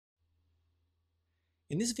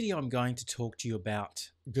In this video, I'm going to talk to you about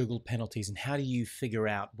Google penalties and how do you figure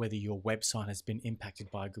out whether your website has been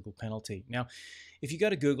impacted by a Google penalty. Now, if you go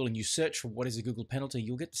to Google and you search for what is a Google penalty,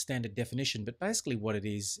 you'll get the standard definition, but basically what it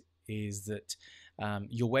is that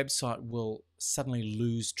your website will suddenly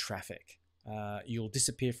lose traffic. You'll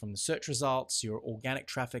disappear from the search results, your organic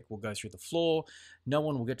traffic will go through the floor, no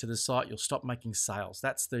one will get to the site, you'll stop making sales.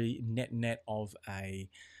 That's the net of a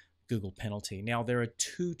Google penalty. Now, there are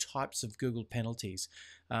two types of Google penalties.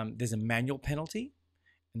 There's a manual penalty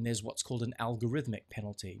and there's what's called an algorithmic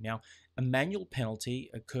penalty. Now, a manual penalty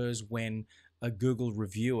occurs when a Google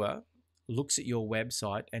reviewer looks at your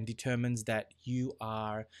website and determines that you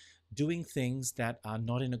are doing things that are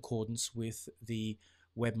not in accordance with the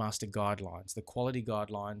webmaster guidelines. The quality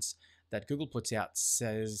guidelines that Google puts out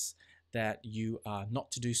says that you are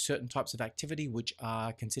not to do certain types of activity which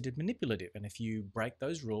are considered manipulative. And if you break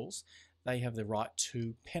those rules, they have the right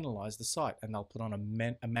to penalize the site and they'll put on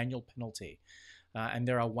a manual penalty. And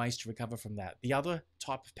there are ways to recover from that. The other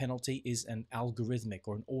type of penalty is an algorithmic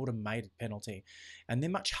or an automated penalty. And they're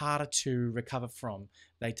much harder to recover from.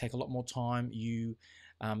 They take a lot more time. You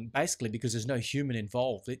basically, because there's no human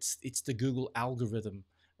involved, it's the Google algorithm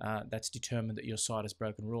that's determined that your site has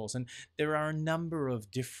broken rules. And there are a number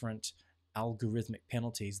of different algorithmic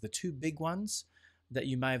penalties. The two big ones that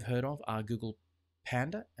you may have heard of are Google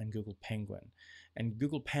Panda and Google Penguin. And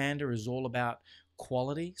Google Panda is all about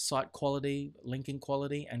quality, site quality, linking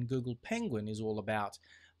quality, and Google Penguin is all about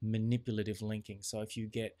manipulative linking. So if you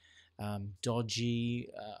get dodgy,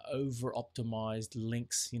 over-optimized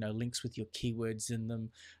links, links with your keywords in them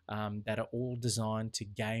that are all designed to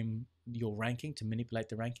game your ranking, to manipulate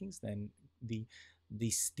the rankings, then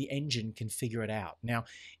the engine can figure it out. Now,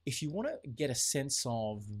 if you want to get a sense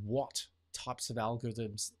of what types of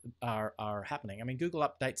algorithms are happening, I mean, Google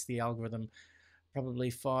updates the algorithm probably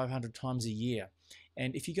 500 times a year.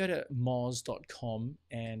 And if you go to moz.com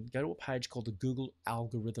and go to a page called the Google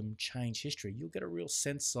Algorithm Change History, you'll get a real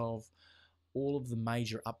sense of all of the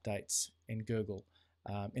major updates in Google,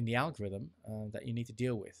 in the algorithm that you need to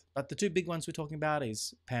deal with. But the two big ones we're talking about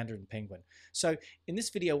is Panda and Penguin. So in this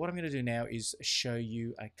video, what I'm going to do now is show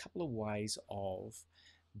you a couple of ways of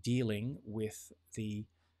dealing with the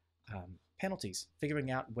penalties, figuring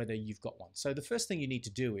out whether you've got one. So the first thing you need to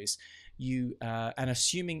do is I'm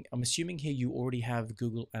assuming here you already have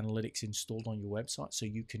Google Analytics installed on your website, so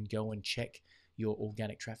you can go and check your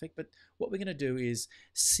organic traffic. But what we're going to do is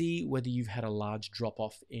see whether you've had a large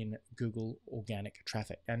drop-off in Google organic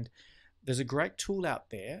traffic. And there's a great tool out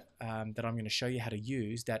there that I'm going to show you how to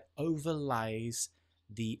use that overlays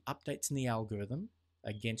the updates in the algorithm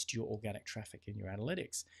against your organic traffic in your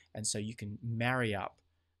analytics. And so you can marry up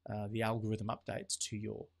the algorithm updates to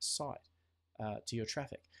your site, to your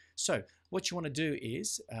traffic. So what you want to do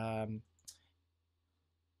is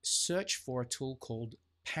search for a tool called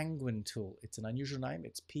Penguin tool. It's an unusual name.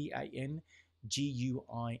 It's Penguin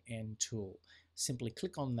tool. Simply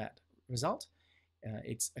click on that result.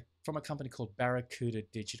 It's from a company called Barracuda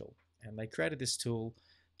Digital, and they created this tool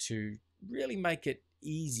to really make it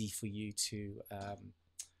easy for you to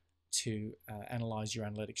analyze your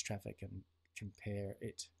analytics traffic and compare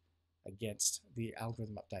it against the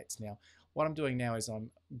algorithm updates. Now, what I'm doing now is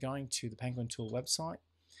I'm going to the Penguin tool website,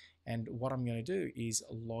 and what I'm going to do is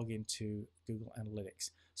log into Google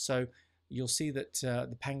Analytics. So you'll see that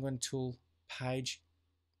the Penguin tool page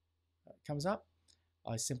comes up.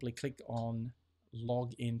 I simply click on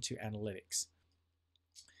log into analytics.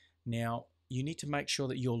 Now, you need to make sure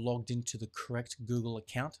that you're logged into the correct Google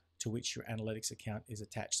account to which your analytics account is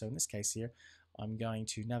attached. So in this case here, I'm going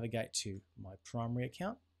to navigate to my primary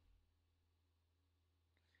account,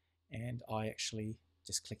 and I actually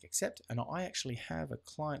just click accept, and I actually have a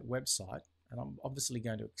client website, and I'm obviously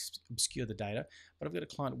going to obscure the data, but I've got a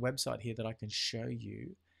client website here that I can show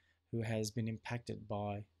you who has been impacted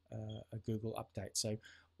by a Google update. So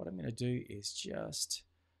what I'm going to do is just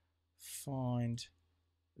find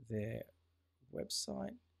their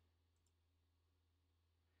website,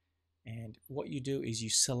 and what you do is you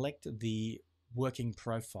select the working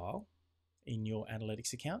profile in your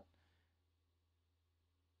analytics account.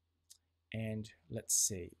 And let's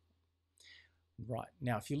see. Right,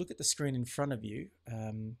 now if you look at the screen in front of you,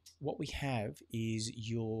 what we have is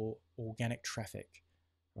your organic traffic,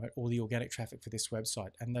 right? Or the organic traffic for this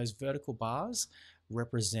website. And those vertical bars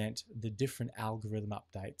represent the different algorithm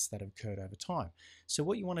updates that have occurred over time. So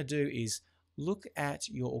what you want to do is look at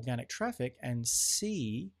your organic traffic and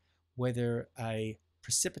see whether a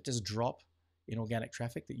precipitous drop in organic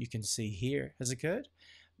traffic that you can see here has occurred,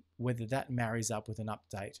 whether that marries up with an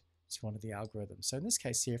update to one of the algorithms. So in this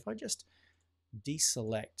case here, if I just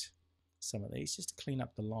deselect some of these just to clean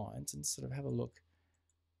up the lines and sort of have a look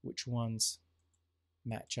which ones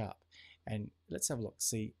match up. And let's have a look.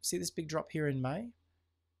 See this big drop here in May?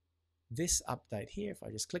 This update here, if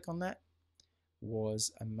I just click on that,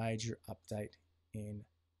 was a major update in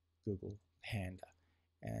Google Panda.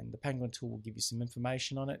 And the Penguin tool will give you some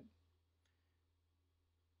information on it.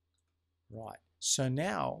 Right, so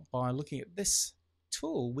now by looking at this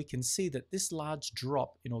tool, we can see that this large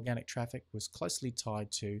drop in organic traffic was closely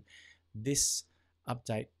tied to this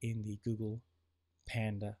update in the Google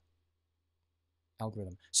Panda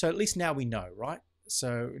algorithm. So at least now we know, right?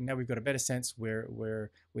 So now we've got a better sense where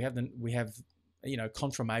we have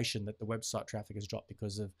confirmation that the website traffic has dropped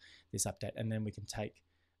because of this update, and then we can take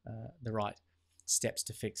the right steps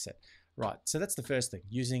to fix it. Right, so that's the first thing,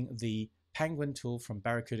 using the Penguin tool from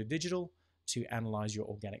Barracuda Digital to analyze your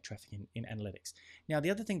organic traffic in analytics. Now, the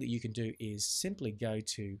other thing that you can do is simply go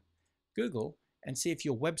to Google and see if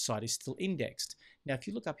your website is still indexed. Now, if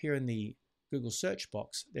you look up here in the Google search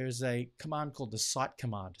box, there's a command called the cite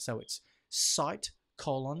command. So it's cite :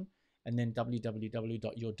 and then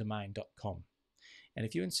www.yourdomain.com. And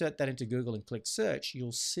if you insert that into Google and click search,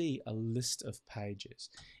 you'll see a list of pages.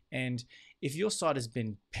 And if your site has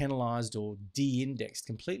been penalized or de-indexed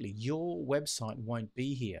completely, your website won't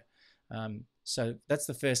be here. So that's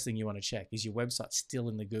the first thing you want to check, is your website still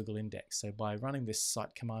in the Google index. So by running this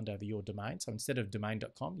cite command over your domain, so instead of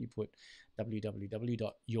domain.com, you put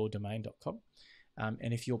www.yourdomain.com.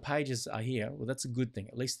 And if your pages are here, well, that's a good thing.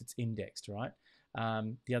 At least it's indexed, right?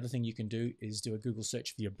 The other thing you can do is do a Google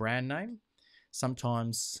search for your brand name.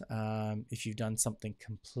 Sometimes if you've done something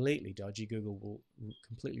completely dodgy, Google will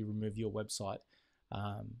completely remove your website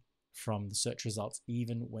from the search results,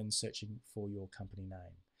 even when searching for your company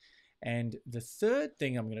name. And the third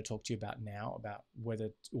thing I'm going to talk to you about now, about whether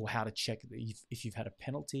or how to check if you've had a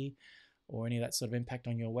penalty or any of that sort of impact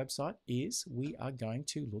on your website, is we are going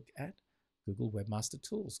to look at Google Webmaster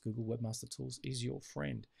Tools. Google Webmaster Tools is your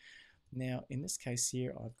friend. Now, in this case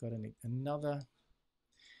here, I've got another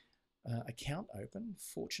account open.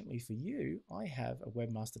 Fortunately for you, I have a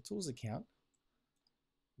Webmaster Tools account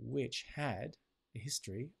which had a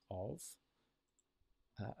history of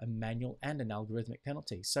a manual and an algorithmic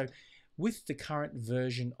penalty. So with the current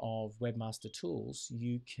version of Webmaster Tools,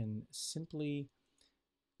 you can simply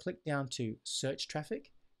click down to search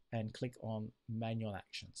traffic and click on manual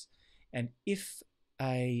actions. And if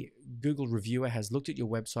a Google reviewer has looked at your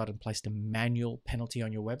website and placed a manual penalty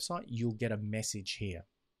on your website, you'll get a message here,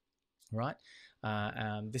 right?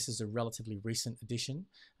 This is a relatively recent addition.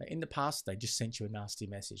 In the past, they just sent you a nasty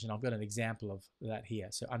message, and I've got an example of that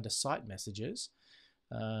here. So under site messages,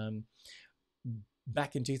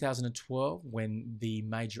 back in 2012, when the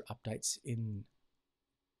major updates in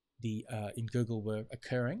Google were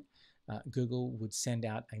occurring, Google would send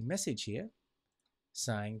out a message here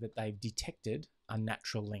saying that they've detected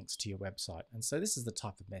unnatural links to your website. And so this is the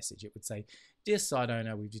type of message. It would say, "Dear site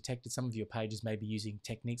owner, we've detected some of your pages may be using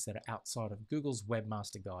techniques that are outside of Google's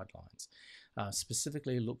Webmaster guidelines.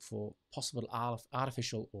 Specifically look for possible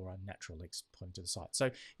artificial or unnatural links pointing to the site." So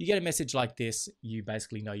you get a message like this, you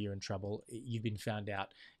basically know you're in trouble, you've been found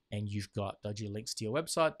out, and you've got dodgy links to your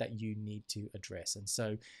website that you need to address. And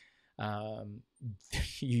so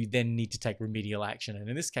you then need to take remedial action. And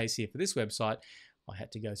in this case here, for this website, I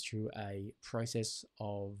had to go through a process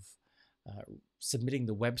of submitting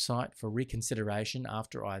the website for reconsideration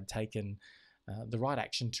after I had taken the right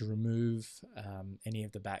action to remove any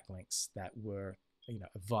of the backlinks that were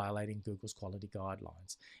violating Google's quality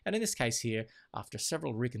guidelines. And in this case here, after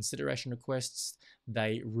several reconsideration requests,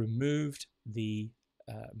 they removed the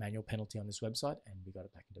manual penalty on this website, and we got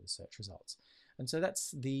it back into the search results. And so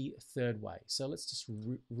that's the third way. So let's just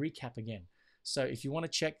recap again. So if you want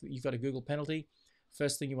to check that you've got a Google penalty,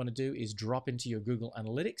 first thing you want to do is drop into your Google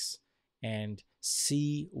Analytics and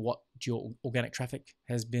see what your organic traffic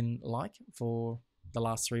has been like for the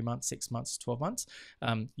last 3 months, 6 months, 12 months.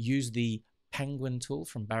 Use the Penguin tool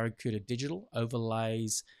from Barracuda Digital,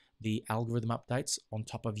 overlays the algorithm updates on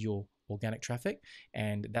top of your organic traffic,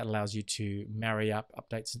 and that allows you to marry up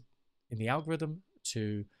updates in the algorithm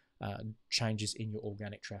to changes in your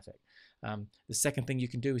organic traffic. The second thing you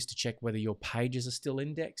can do is to check whether your pages are still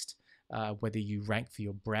indexed, whether you rank for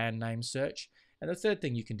your brand name search. And the third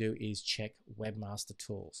thing you can do is check Webmaster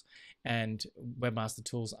Tools. And Webmaster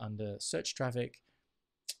Tools under search traffic,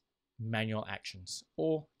 manual actions,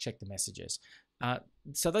 or check the messages.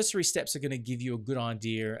 So those 3 steps are going to give you a good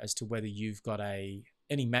idea as to whether you've got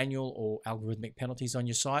any manual or algorithmic penalties on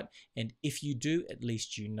your site. And if you do, at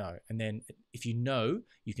least you know. And then if you know,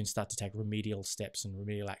 you can start to take remedial steps and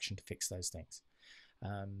remedial action to fix those things.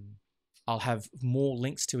 I'll have more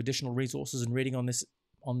links to additional resources and reading on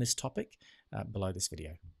this topic below this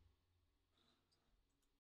video.